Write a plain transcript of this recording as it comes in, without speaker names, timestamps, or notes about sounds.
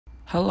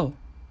Hello,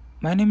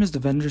 my name is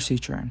Devendra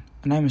Secharan,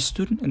 and I am a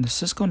student in the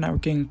Cisco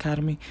Networking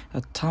Academy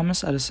at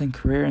Thomas Edison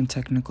Career and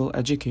Technical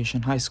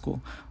Education High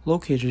School,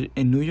 located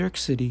in New York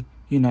City,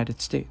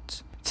 United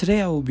States. Today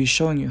I will be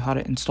showing you how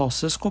to install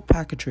Cisco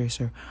Packet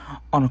Tracer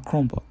on a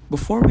Chromebook.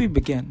 Before we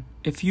begin,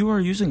 if you are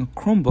using a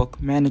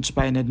Chromebook managed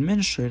by an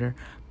administrator,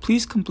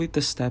 please complete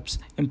the steps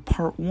in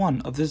part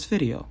 1 of this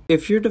video.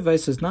 If your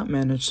device is not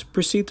managed,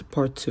 proceed to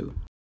part 2.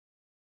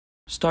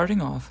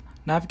 Starting off,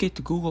 navigate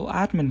to Google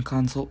Admin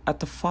Console at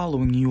the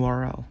following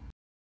URL.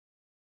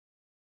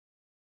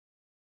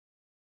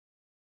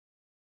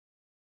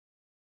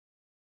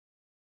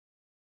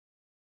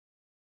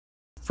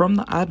 From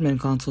the Admin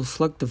Console,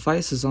 select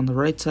Devices on the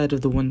right side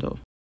of the window.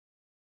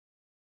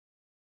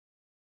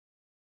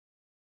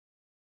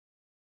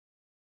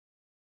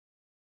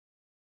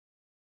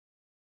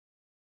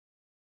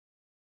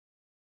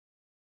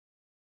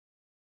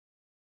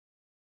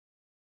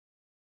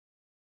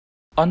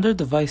 Under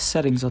Device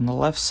Settings on the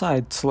left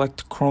side,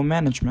 select Chrome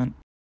Management.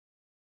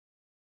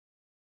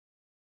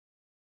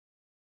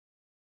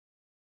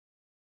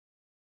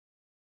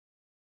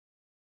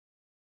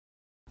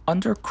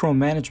 Under Chrome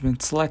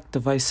Management, select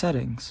Device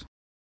Settings.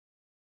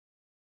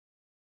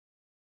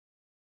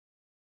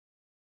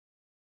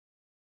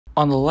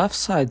 On the left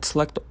side,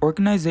 select the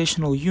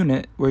organizational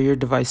unit where your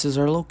devices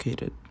are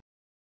located.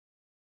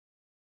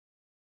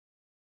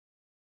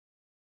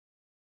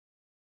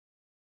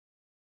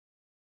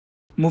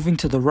 Moving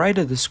to the right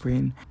of the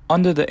screen,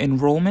 under the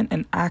Enrollment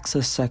and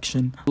Access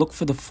section, look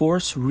for the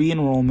Force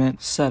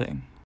Re-enrollment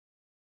setting.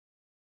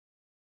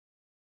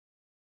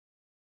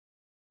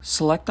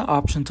 Select the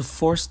option to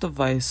force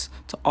device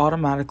to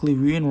automatically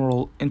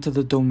re-enroll into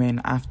the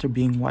domain after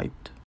being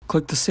wiped.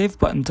 Click the Save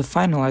button to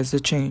finalize the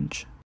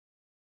change.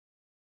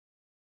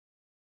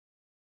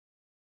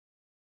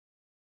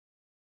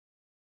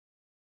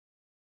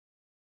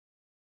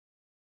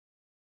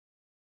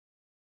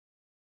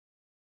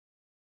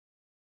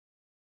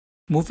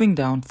 Moving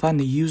down, find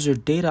the User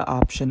Data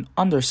option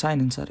under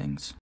Sign-in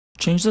Settings.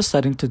 Change the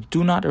setting to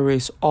Do Not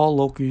Erase all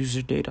local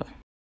user data.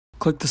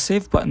 Click the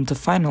Save button to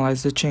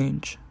finalize the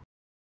change.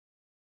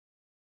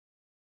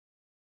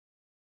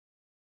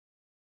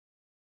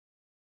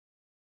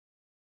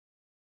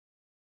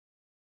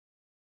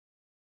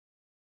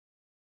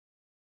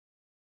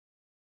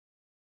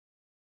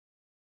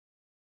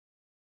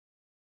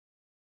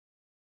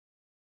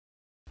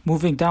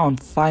 Moving down,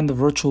 find the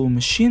Virtual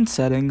Machine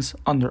settings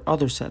under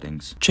Other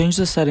Settings. Change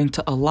the setting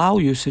to allow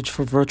usage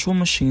for virtual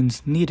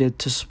machines needed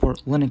to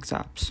support Linux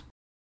apps.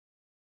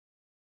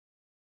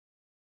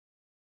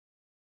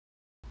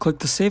 Click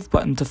the Save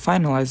button to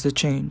finalize the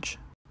change.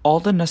 All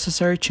the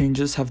necessary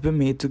changes have been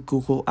made to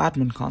Google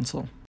Admin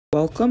Console.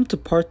 Welcome to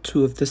part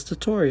 2 of this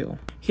tutorial.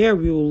 Here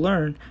we will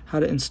learn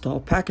how to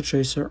install Packet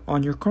Tracer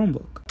on your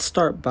Chromebook.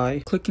 Start by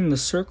clicking the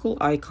circle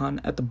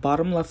icon at the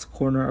bottom left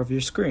corner of your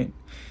screen.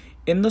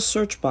 In the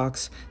search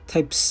box,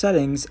 type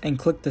Settings and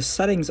click the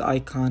Settings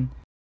icon.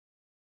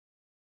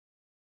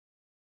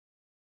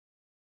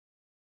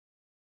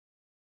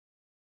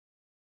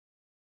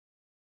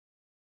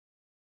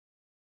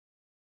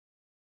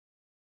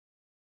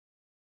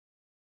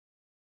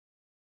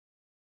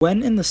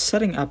 When in the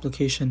Setting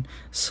application,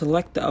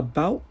 select the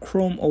About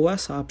Chrome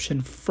OS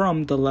option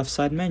from the left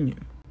side menu.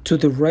 To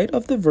the right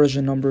of the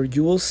version number,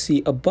 you will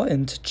see a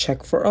button to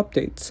check for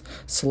updates.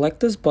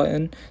 Select this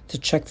button to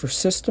check for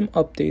system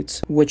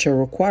updates, which are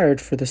required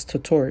for this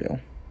tutorial.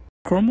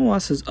 If Chrome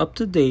OS is up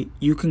to date,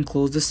 you can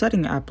close the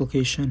Setting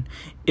application.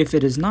 If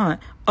it is not,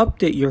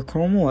 update your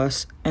Chrome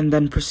OS and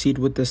then proceed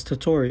with this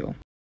tutorial.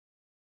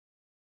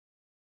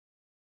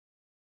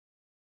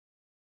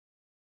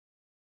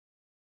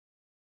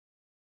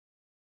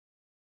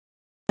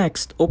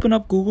 Next, open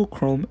up Google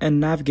Chrome and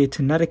navigate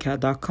to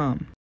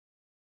neticat.com.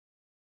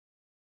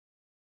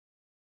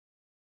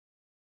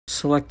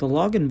 Select the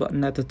Login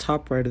button at the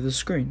top right of the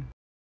screen.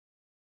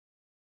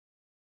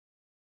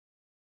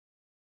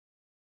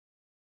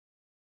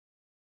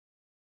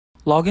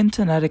 Log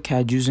into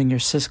Neticat using your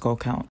Cisco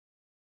account.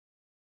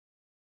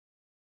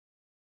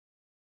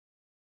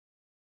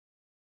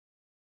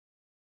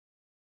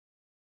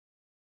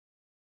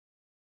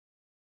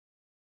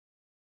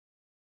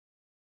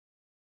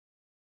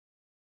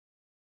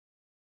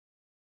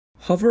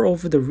 Hover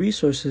over the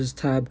Resources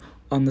tab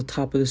on the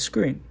top of the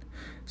screen.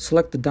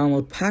 Select the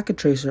Download Packet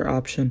Tracer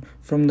option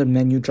from the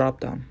menu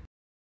dropdown.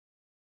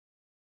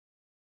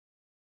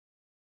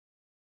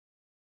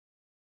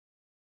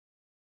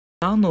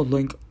 Download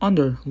link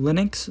under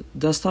Linux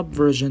Desktop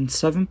version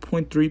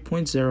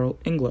 7.3.0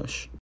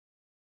 English.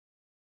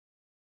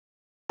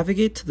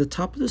 Navigate to the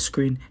top of the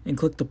screen and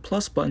click the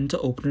plus button to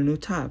open a new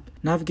tab.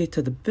 Navigate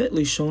to the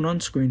bit.ly shown on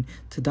screen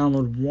to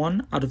download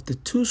one out of the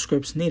 2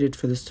 scripts needed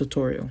for this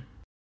tutorial.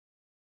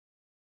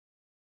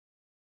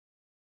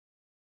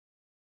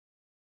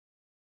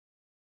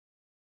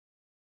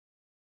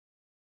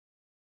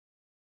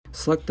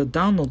 Select the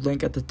download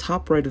link at the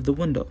top right of the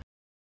window.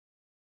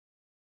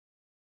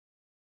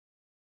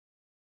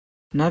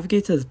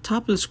 Navigate to the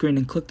top of the screen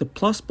and click the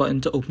plus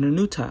button to open a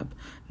new tab.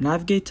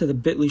 Navigate to the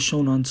bit.ly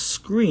shown on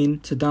screen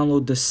to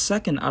download the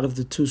second out of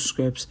the 2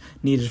 scripts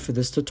needed for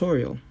this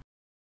tutorial.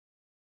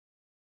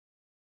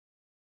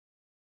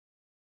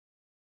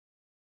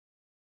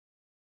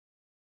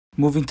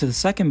 Moving to the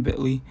second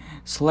bit.ly,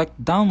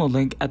 select download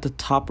link at the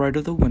top right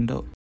of the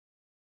window.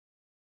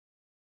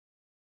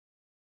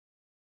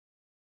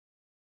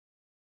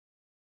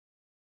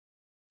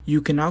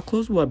 You can now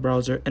close the web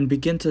browser and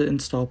begin to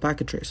install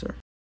Packet Tracer.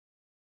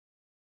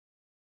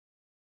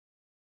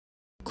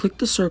 Click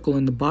the circle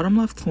in the bottom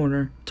left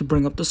corner to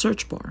bring up the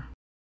search bar.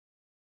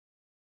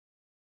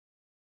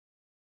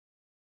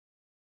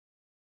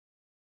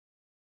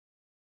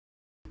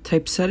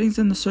 Type settings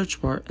in the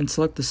search bar and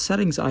select the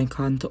settings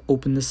icon to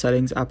open the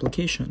settings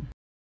application.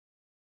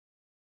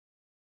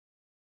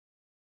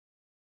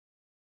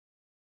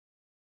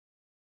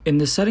 In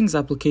the settings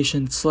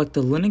application, select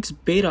the Linux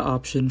beta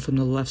option from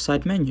the left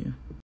side menu.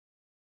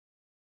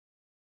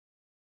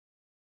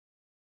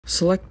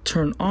 Select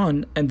Turn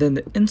On and then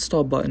the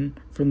Install button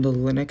from the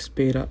Linux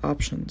beta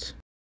options.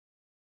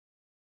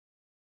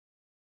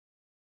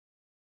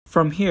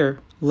 From here,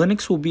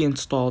 Linux will be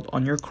installed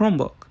on your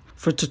Chromebook.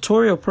 For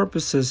tutorial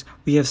purposes,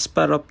 we have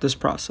sped up this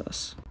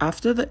process.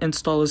 After the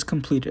install is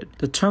completed,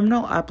 the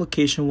terminal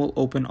application will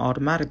open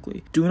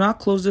automatically. Do not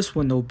close this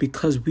window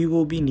because we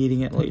will be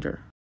needing it later.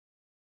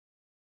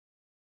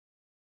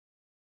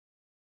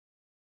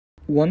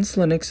 Once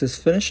Linux is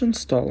finished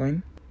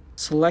installing,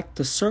 select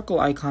the circle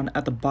icon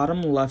at the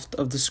bottom left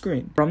of the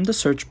screen. From the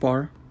search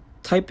bar,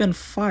 type in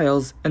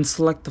Files and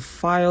select the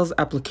Files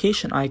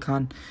application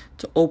icon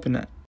to open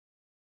it.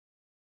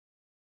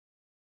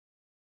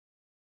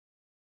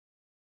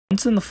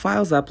 Once in the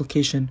Files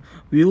application,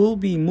 we will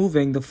be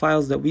moving the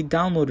files that we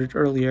downloaded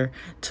earlier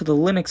to the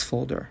Linux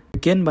folder.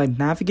 Begin by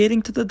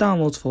navigating to the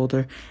Downloads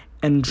folder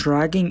and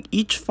dragging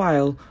each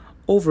file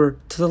over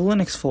to the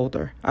Linux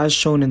folder, as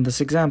shown in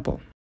this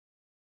example.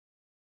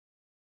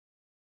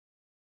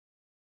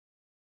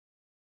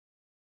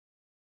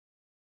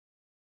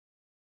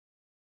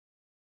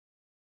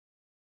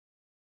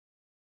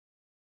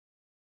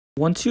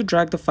 Once you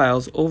drag the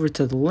files over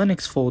to the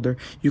Linux folder,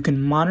 you can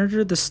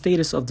monitor the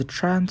status of the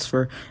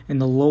transfer in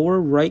the lower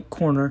right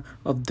corner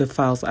of the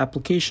Files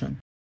application.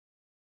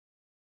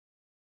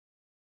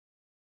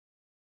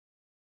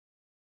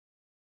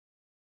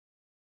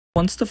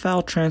 Once the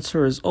file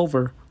transfer is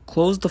over,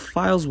 close the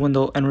Files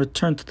window and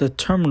return to the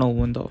Terminal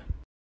window.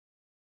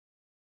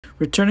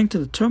 Returning to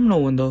the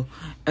Terminal window,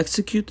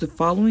 execute the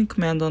following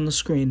command on the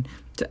screen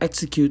to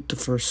execute the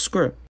first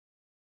script.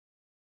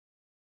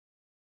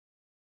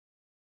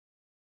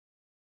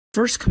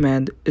 First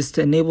command is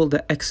to enable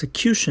the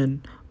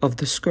execution of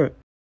the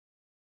script.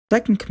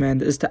 Second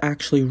command is to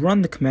actually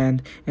run the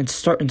command and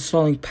start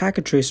installing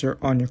Packet Tracer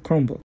on your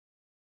Chromebook.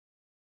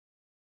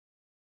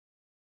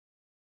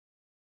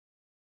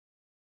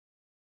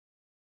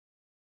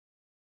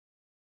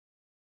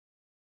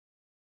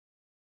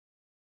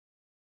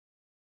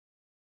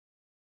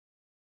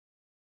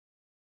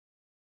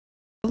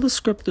 While the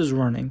script is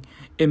running,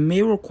 it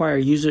may require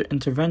user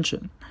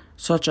intervention,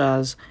 such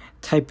as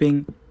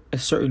typing a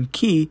certain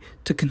key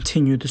to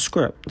continue the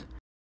script.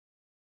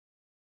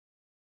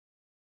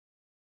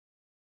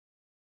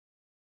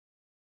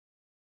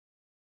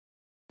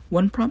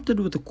 When prompted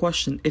with a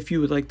question if you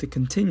would like to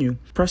continue,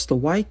 press the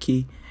Y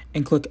key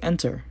and click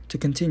Enter to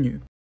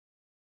continue.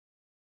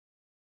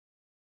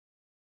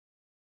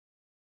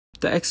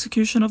 The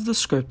execution of the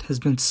script has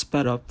been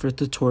sped up for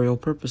tutorial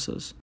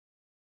purposes.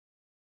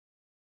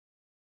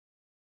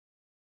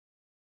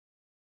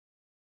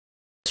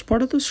 This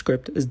part of the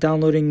script is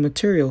downloading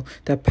material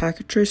that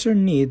Packet Tracer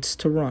needs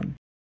to run.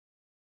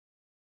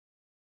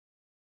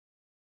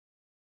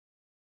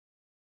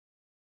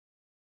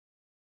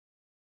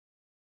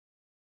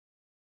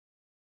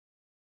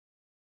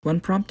 When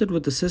prompted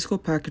with the Cisco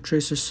Packet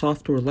Tracer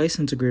software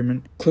license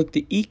agreement, click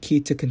the E key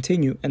to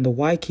continue and the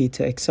Y key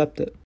to accept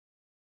it.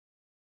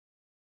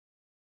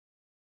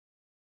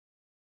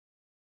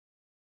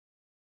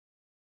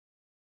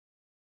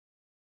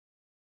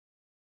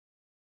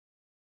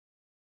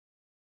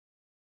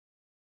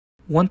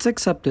 Once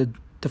accepted,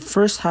 the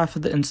first half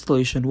of the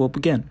installation will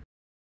begin.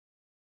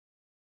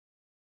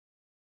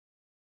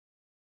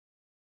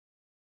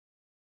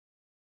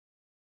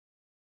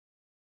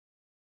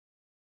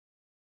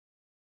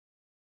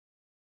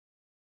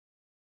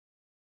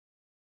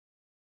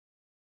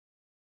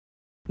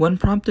 When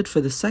prompted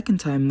for the second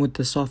time with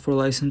the software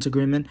license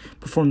agreement,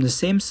 perform the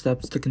same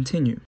steps to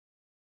continue.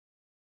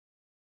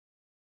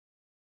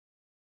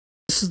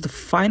 This is the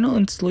final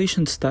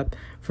installation step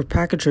for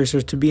Packet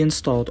Tracer to be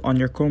installed on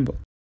your Chromebook.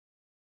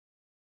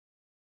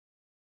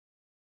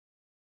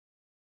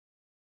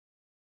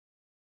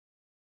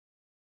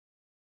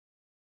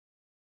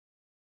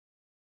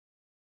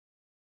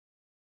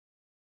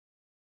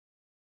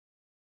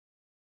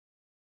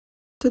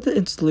 After the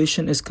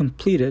installation is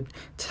completed,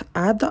 to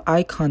add the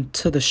icon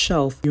to the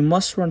shelf, you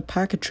must run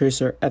Packet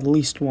Tracer at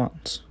least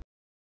once.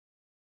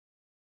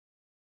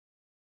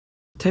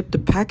 Type the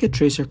packet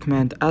tracer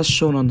command as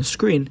shown on the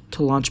screen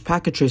to launch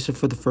packet tracer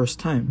for the first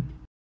time.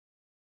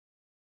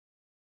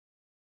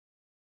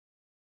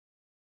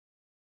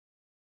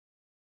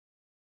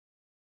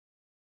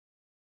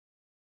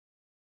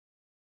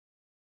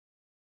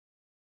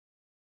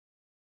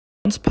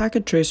 Once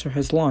packet tracer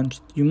has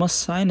launched, you must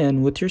sign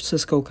in with your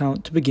Cisco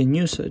account to begin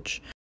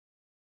usage.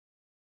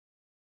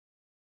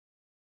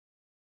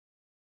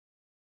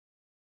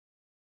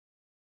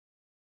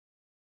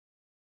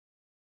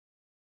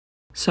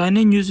 Sign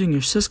in using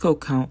your Cisco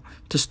account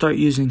to start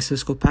using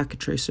Cisco Packet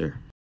Tracer.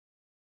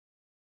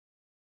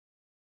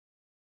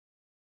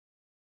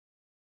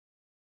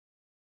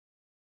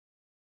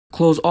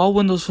 Close all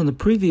windows from the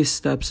previous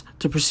steps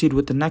to proceed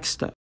with the next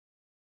step.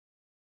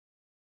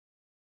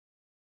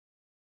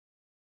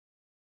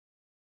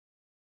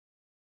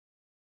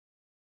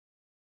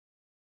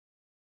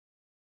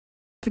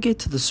 Navigate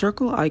to the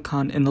circle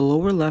icon in the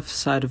lower left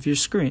side of your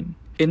screen.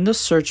 In the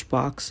search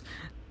box,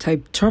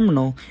 type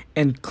Terminal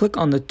and click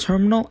on the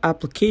Terminal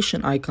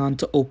application icon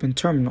to open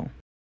Terminal.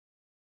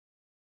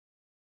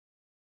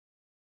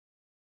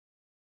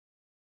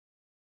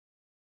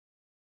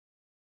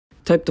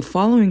 Type the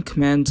following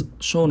commands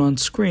shown on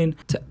screen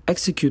to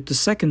execute the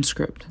second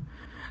script.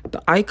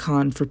 The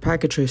icon for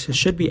Packet Tracer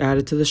should be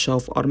added to the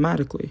shelf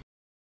automatically.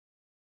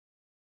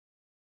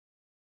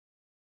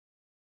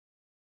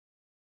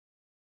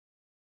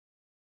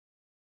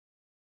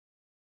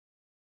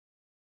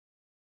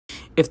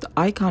 If the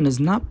icon is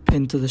not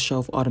pinned to the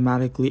shelf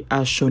automatically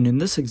as shown in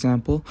this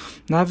example,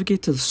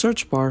 navigate to the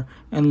search bar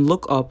and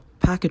look up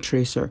Packet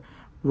Tracer.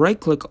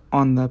 Right-click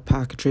on the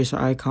Packet Tracer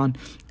icon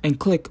and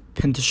click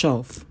Pin to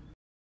Shelf.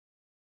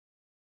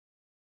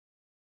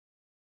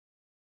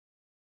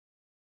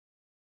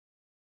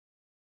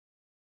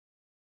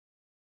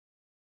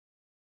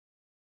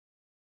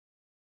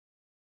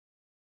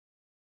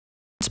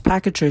 Once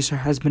Packet Tracer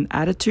has been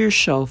added to your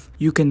shelf,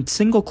 you can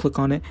single-click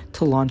on it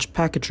to launch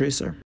Packet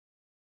Tracer.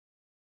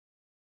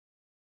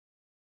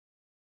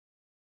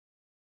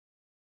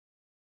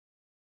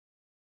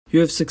 You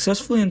have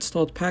successfully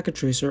installed Packet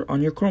Tracer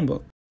on your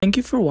Chromebook. Thank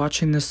you for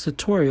watching this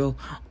tutorial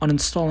on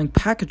installing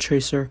Packet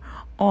Tracer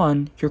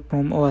on your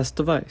Chrome OS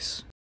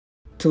device.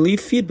 To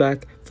leave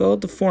feedback, fill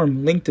out the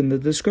form linked in the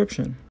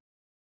description.